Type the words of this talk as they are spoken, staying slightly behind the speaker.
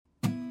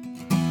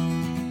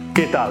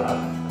¿Qué tal?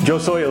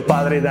 Yo soy el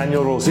padre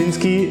Daniel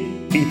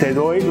Rosinski y te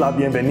doy la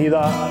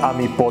bienvenida a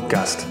mi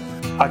podcast.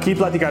 Aquí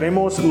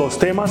platicaremos los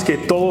temas que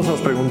todos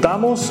nos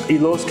preguntamos y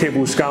los que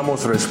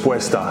buscamos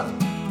respuesta.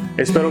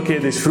 Espero que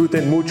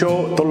disfruten mucho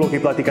todo lo que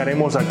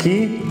platicaremos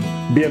aquí.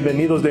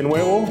 Bienvenidos de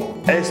nuevo.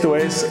 Esto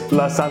es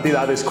La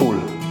Santidad School.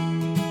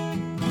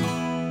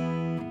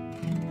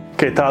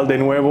 ¿Qué tal de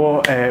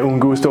nuevo? Un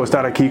gusto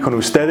estar aquí con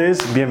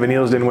ustedes.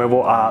 Bienvenidos de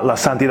nuevo a La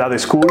Santidad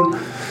School.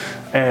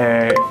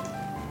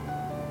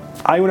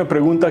 Hay una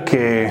pregunta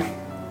que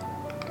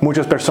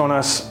muchas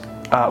personas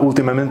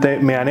últimamente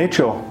me han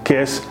hecho,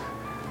 que es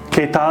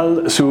 ¿qué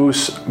tal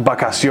sus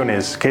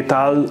vacaciones? ¿Qué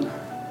tal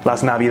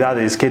las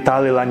navidades? ¿Qué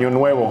tal el año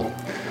nuevo?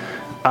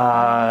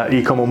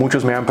 Y como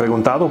muchos me han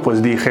preguntado,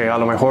 pues dije a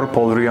lo mejor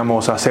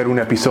podríamos hacer un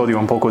episodio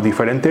un poco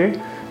diferente,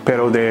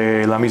 pero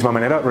de la misma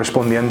manera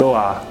respondiendo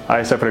a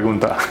esa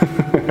pregunta.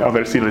 A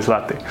ver si les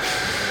late.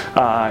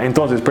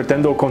 Entonces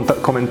pretendo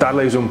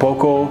comentarles un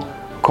poco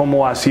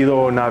cómo ha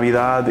sido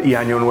Navidad y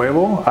Año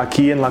Nuevo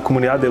aquí en la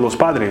comunidad de los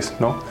padres,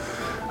 ¿no?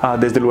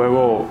 Desde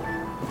luego,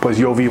 pues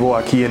yo vivo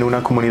aquí en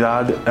una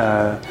comunidad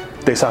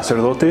de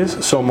sacerdotes,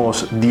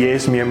 somos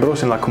 10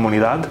 miembros en la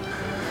comunidad,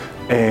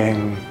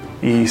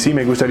 y sí,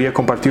 me gustaría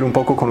compartir un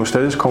poco con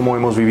ustedes cómo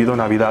hemos vivido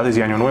Navidades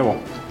y Año Nuevo.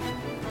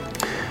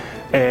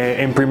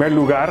 En primer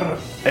lugar,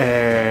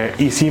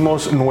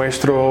 hicimos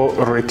nuestro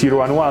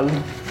retiro anual,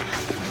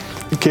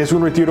 que es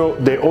un retiro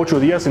de 8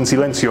 días en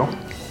silencio,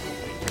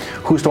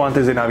 justo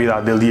antes de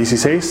Navidad, del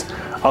 16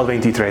 al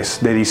 23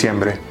 de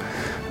diciembre.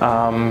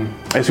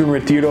 Es un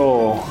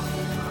retiro,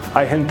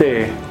 hay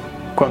gente,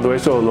 cuando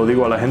eso lo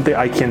digo a la gente,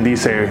 hay quien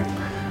dice,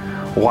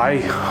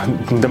 guay,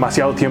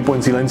 demasiado tiempo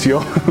en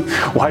silencio,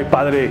 guay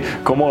padre,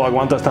 ¿cómo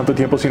aguantas tanto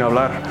tiempo sin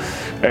hablar?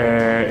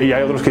 Y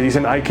hay otros que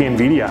dicen, ay, qué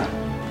envidia,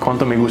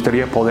 cuánto me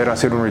gustaría poder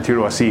hacer un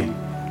retiro así.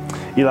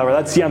 Y la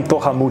verdad sí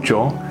antoja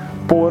mucho,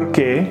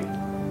 porque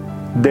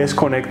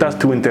desconectas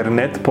tu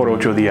internet por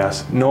 8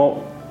 días.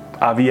 No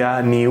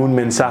había ni un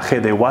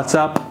mensaje de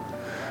WhatsApp,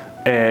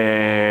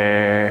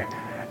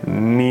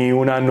 ni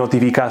una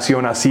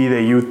notificación así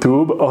de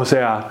YouTube. O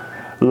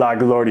sea, la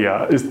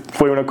gloria.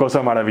 Fue una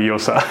cosa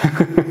maravillosa.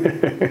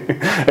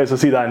 Eso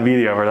sí da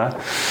envidia, ¿verdad?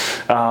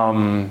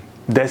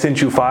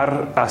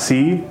 Desenchufar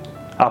así,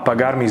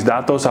 apagar mis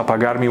datos,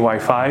 apagar mi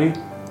Wi-Fi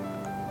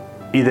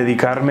y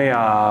dedicarme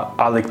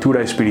a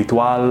lectura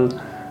espiritual,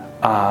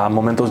 a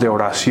momentos de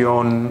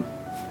oración,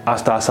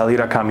 hasta a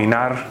salir a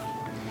caminar.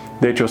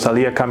 De hecho,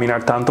 salí a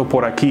caminar tanto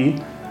por aquí.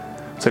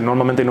 O sea,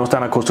 normalmente no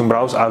están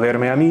acostumbrados a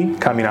verme a mí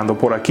caminando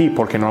por aquí,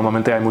 porque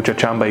normalmente hay mucha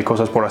chamba y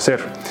cosas por hacer.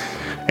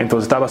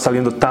 Entonces estaba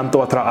saliendo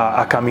tanto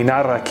a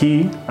caminar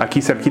aquí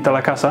cerquita de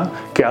la casa,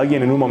 que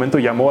alguien en un momento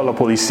llamó a la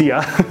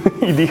policía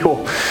y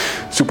dijo,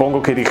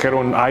 supongo que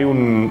dijeron, hay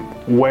un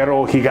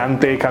güero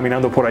gigante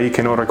caminando por ahí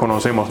que no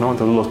reconocemos, ¿no?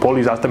 Entonces los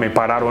polis hasta me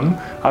pararon,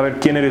 a ver,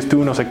 ¿quién eres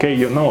tú? No sé qué. Y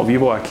yo, no,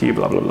 vivo aquí,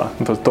 bla, bla, bla.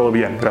 Entonces todo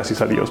bien,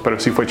 gracias a Dios. Pero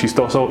sí fue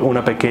chistoso,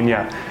 una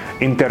pequeña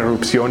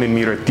interrupción en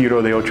mi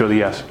retiro de 8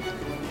 días.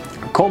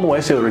 ¿Cómo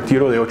es el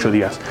retiro de 8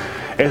 días?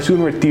 Es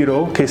un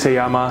retiro que se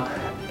llama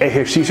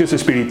ejercicios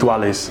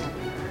espirituales.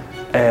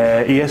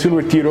 Y es un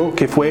retiro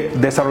que fue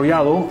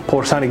desarrollado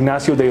por San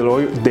Ignacio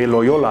de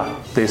Loyola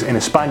en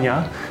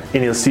España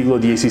en el siglo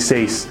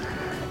XVI.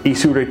 Y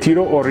su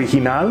retiro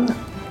original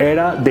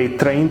era de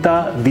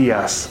 30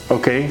 días,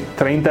 ¿ok?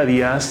 30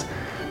 días,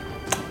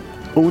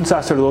 un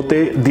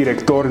sacerdote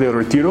director del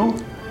retiro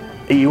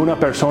y una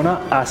persona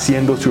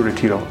haciendo su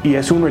retiro. Y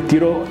es un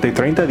retiro de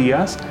 30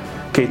 días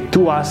que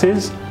tú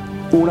haces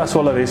una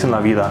sola vez en la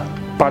vida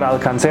para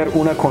alcanzar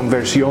una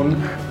conversión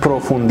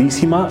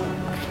profundísima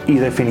y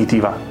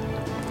definitiva.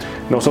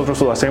 Nosotros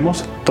lo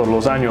hacemos todos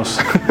los años.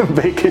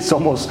 Ve que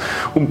somos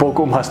un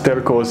poco más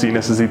tercos y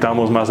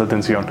necesitamos más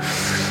atención.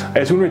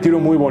 Es un retiro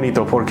muy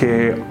bonito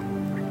porque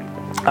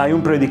hay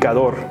un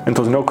predicador.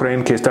 Entonces no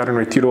creen que estar en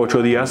retiro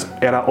 8 días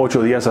era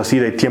 8 días así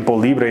de tiempo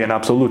libre en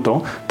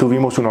absoluto.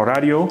 Tuvimos un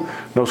horario,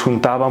 nos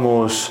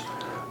juntábamos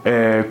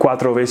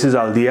 4 veces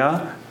al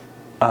día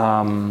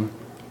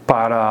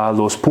para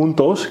los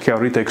puntos que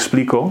ahorita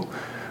explico.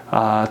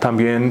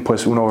 También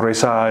pues uno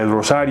reza el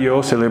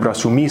rosario, celebra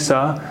su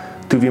misa,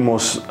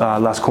 tuvimos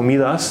las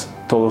comidas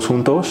todos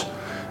juntos.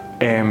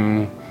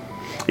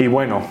 Y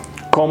bueno,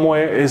 ¿cómo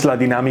es la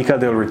dinámica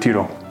del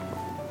retiro?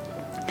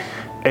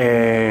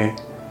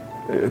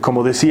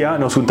 Como decía,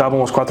 nos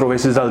juntábamos 4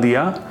 veces al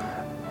día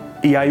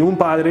y hay un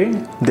padre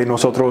de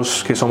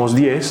nosotros que somos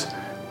 10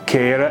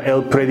 que era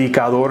el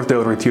predicador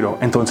del retiro.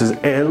 Entonces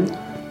él,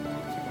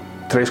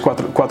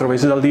 4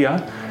 veces al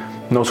día,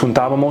 nos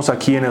juntábamos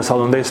aquí en el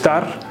salón de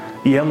estar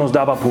y él nos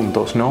daba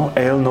puntos, ¿no?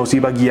 Él nos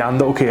iba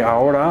guiando que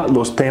ahora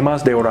los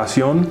temas de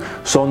oración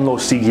son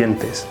los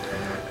siguientes.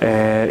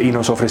 Y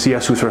nos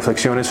ofrecía sus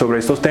reflexiones sobre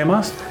estos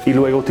temas y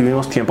luego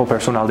tuvimos tiempo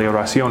personal de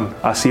oración,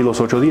 así los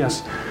 8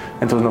 días.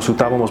 Entonces nos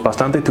juntábamos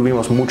bastante,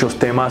 tuvimos muchos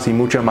temas y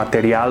mucho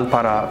material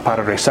para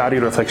rezar y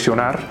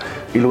reflexionar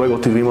y luego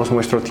tuvimos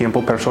nuestro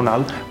tiempo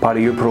personal para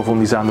ir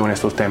profundizando en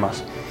estos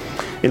temas.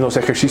 En los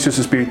ejercicios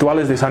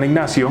espirituales de San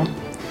Ignacio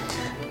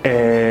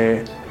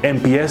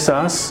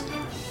empiezas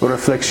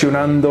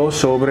reflexionando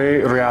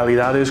sobre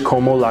realidades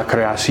como la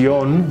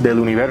creación del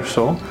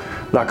universo,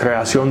 la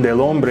creación del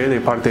hombre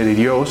de parte de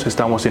Dios.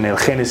 Estamos en el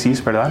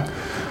Génesis, ¿verdad?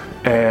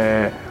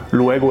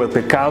 Luego el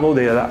pecado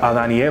de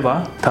Adán y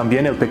Eva,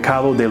 también el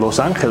pecado de los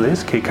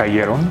ángeles que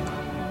cayeron,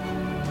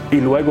 y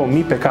luego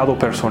mi pecado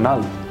personal,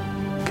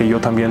 que yo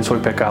también soy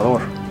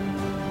pecador.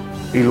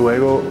 Y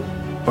luego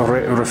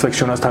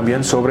reflexionas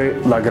también sobre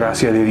la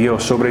gracia de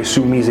Dios, sobre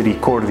su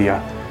misericordia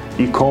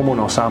y cómo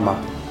nos ama.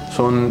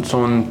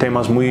 Son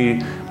temas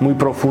muy, muy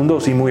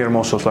profundos y muy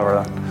hermosos, la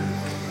verdad.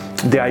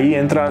 De ahí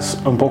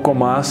entras un poco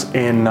más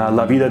en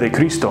la vida de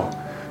Cristo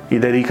y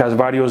dedicas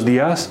varios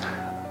días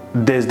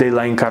desde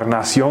la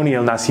encarnación y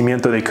el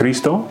nacimiento de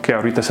Cristo, que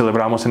ahorita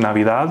celebramos en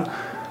Navidad,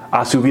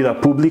 a su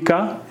vida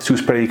pública,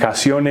 sus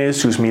predicaciones,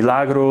 sus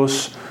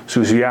milagros,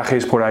 sus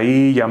viajes por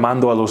ahí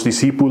llamando a los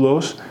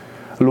discípulos,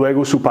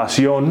 luego su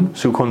pasión,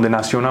 su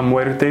condenación a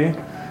muerte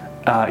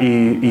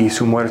y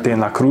su muerte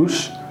en la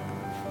cruz,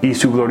 y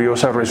su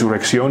gloriosa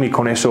resurrección, y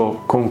con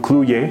eso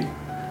concluye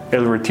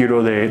el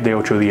retiro de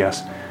 8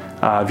 días,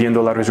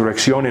 viendo la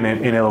resurrección en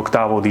el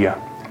 8º día.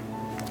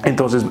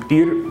 Entonces,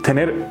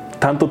 tener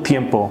tanto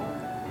tiempo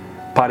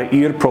para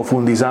ir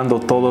profundizando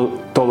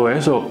todo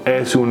eso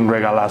es un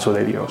regalazo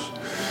de Dios.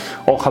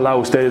 Ojalá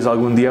ustedes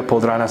algún día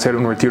podrán hacer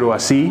un retiro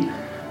así.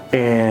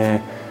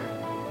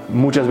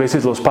 Muchas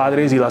veces los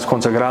padres y las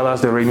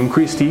consagradas de Regnum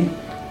Christi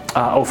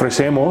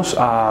ofrecemos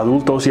a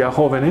adultos y a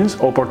jóvenes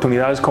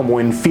oportunidades como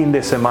en fin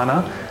de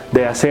semana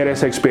de hacer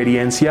esa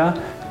experiencia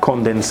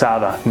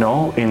condensada,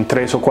 ¿no? En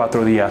 3 o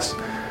 4 días.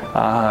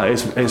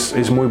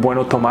 Es muy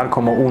bueno tomar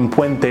como un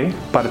puente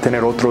para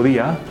tener otro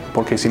día,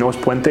 porque si no es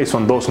puente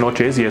son 2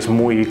 noches y es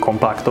muy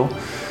compacto.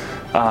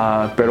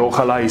 Pero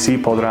ojalá y sí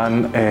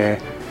podrán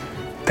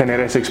tener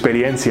esa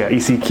experiencia. Y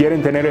si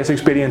quieren tener esa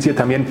experiencia,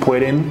 también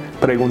pueden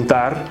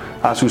preguntar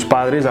a sus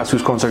padres, a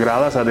sus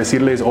consagradas, a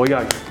decirles: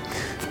 oiga,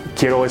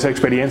 quiero esa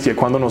experiencia,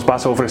 ¿cuándo nos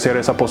vas a ofrecer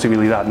esa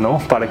posibilidad, no?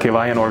 Para que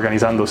vayan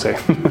organizándose.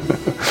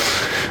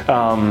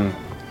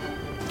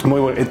 Muy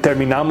bueno.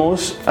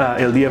 Terminamos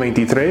el día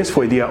 23,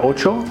 fue día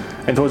 8.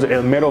 Entonces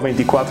el mero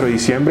 24 de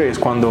diciembre es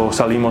cuando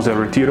salimos del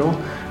retiro.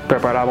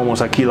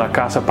 Preparábamos aquí la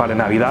casa para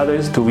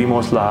navidades.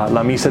 Tuvimos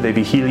la misa de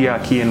vigilia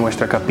aquí en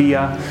nuestra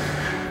capilla.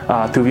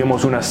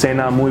 Tuvimos una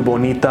cena muy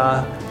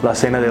bonita, la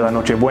cena de la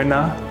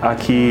Nochebuena,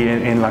 aquí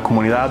en la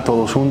comunidad,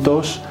 todos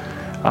juntos,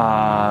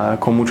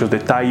 con muchos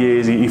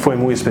detalles, y fue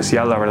muy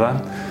especial, la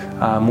verdad.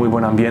 Muy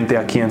buen ambiente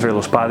aquí entre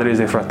los padres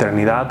de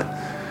fraternidad.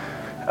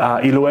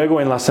 Y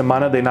luego en la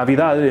semana de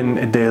Navidad,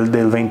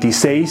 del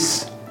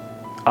 26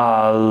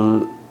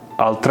 al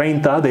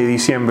 30 de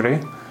diciembre,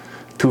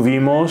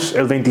 tuvimos,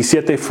 el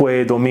 27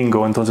 fue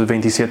domingo, entonces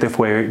 27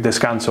 fue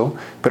descanso,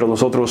 pero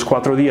los otros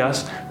 4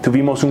 días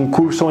tuvimos un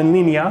curso en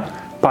línea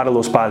para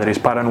los padres,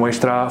 para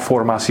nuestra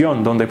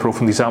formación, donde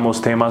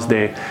profundizamos temas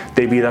de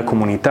vida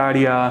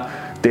comunitaria,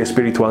 de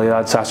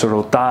espiritualidad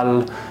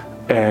sacerdotal,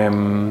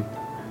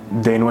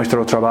 de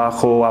nuestro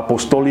trabajo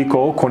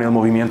apostólico con el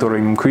movimiento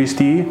Regnum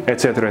Christi,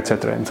 etcétera,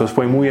 etcétera. Entonces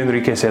fue muy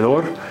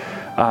enriquecedor.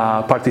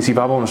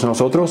 Participábamos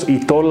nosotros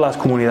y todas las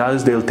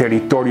comunidades del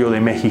territorio de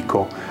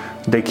México,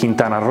 de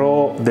Quintana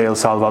Roo, de El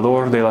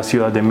Salvador, de la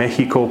Ciudad de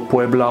México,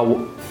 Puebla,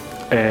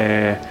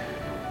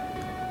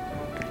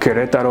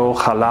 Querétaro,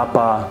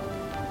 Jalapa,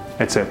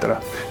 etc.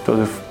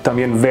 Entonces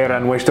también ver a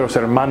nuestros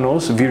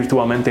hermanos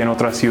virtualmente en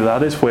otras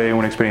ciudades fue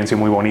una experiencia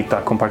muy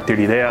bonita, compartir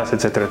ideas,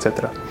 etcétera,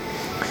 etcétera.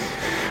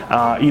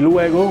 Y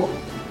luego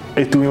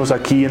estuvimos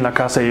aquí en la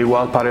casa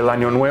igual para el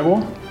año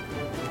nuevo.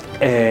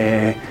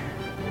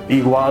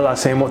 Igual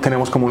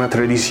tenemos como una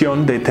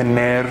tradición de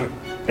tener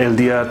el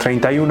día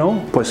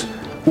 31, pues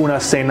una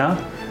cena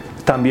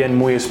también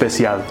muy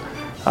especial,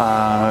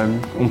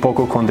 un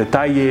poco con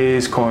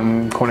detalles,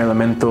 con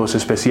elementos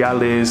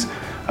especiales,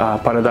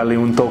 para darle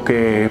un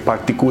toque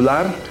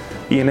particular.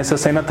 Y en esa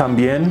cena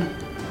también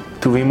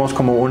tuvimos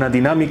como una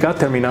dinámica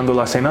terminando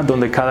la cena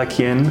donde cada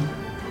quien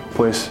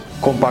pues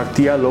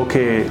compartía lo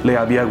que le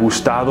había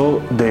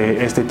gustado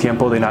de este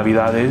tiempo de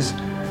Navidades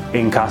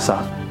en casa,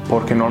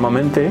 porque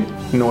normalmente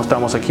no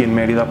estamos aquí en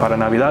Mérida para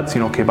Navidad,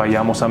 sino que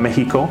vayamos a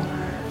México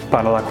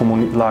para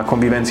la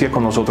convivencia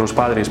con los otros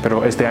padres,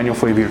 pero este año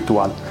fue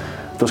virtual.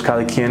 Entonces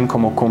cada quien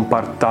como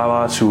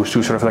compartaba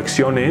sus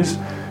reflexiones,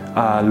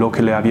 lo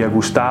que le había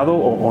gustado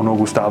o no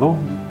gustado.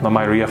 La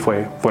mayoría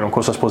fueron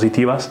cosas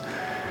positivas.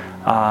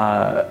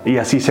 Y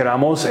así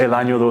cerramos el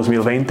año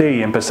 2020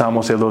 y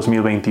empezamos el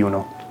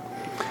 2021.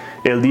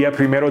 El día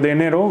 1 de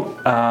enero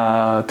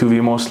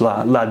tuvimos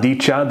la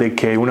dicha de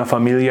que una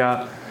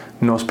familia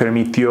nos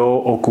permitió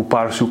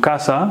ocupar su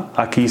casa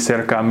aquí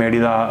cerca de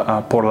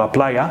Mérida, por la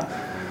playa.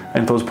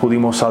 Entonces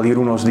pudimos salir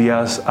unos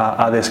días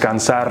a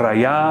descansar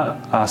allá,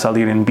 a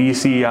salir en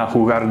bici, a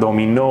jugar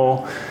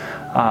dominó,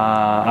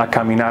 a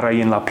caminar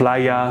ahí en la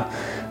playa,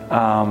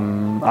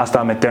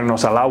 hasta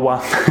meternos al agua.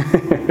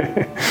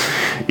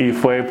 Y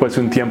fue pues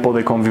un tiempo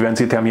de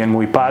convivencia también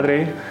muy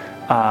padre.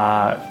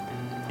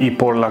 y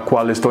por la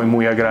cual estoy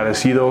muy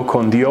agradecido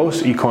con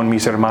Dios y con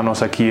mis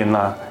hermanos aquí en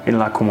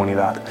la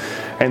comunidad.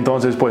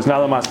 Entonces, pues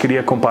nada más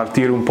quería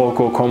compartir un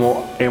poco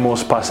cómo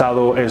hemos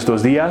pasado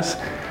estos días.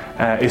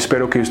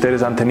 Espero que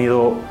ustedes han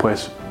tenido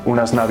pues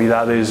unas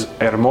navidades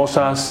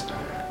hermosas,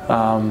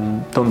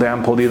 donde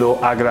han podido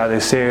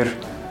agradecer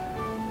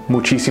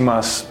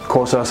muchísimas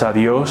cosas a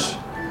Dios,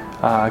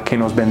 que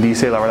nos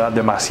bendice la verdad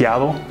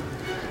demasiado,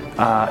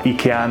 y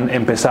que han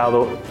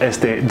empezado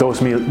este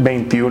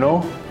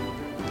 2021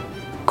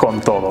 con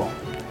todo.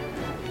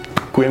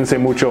 Cuídense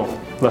mucho,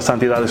 la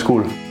santidad es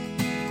cool.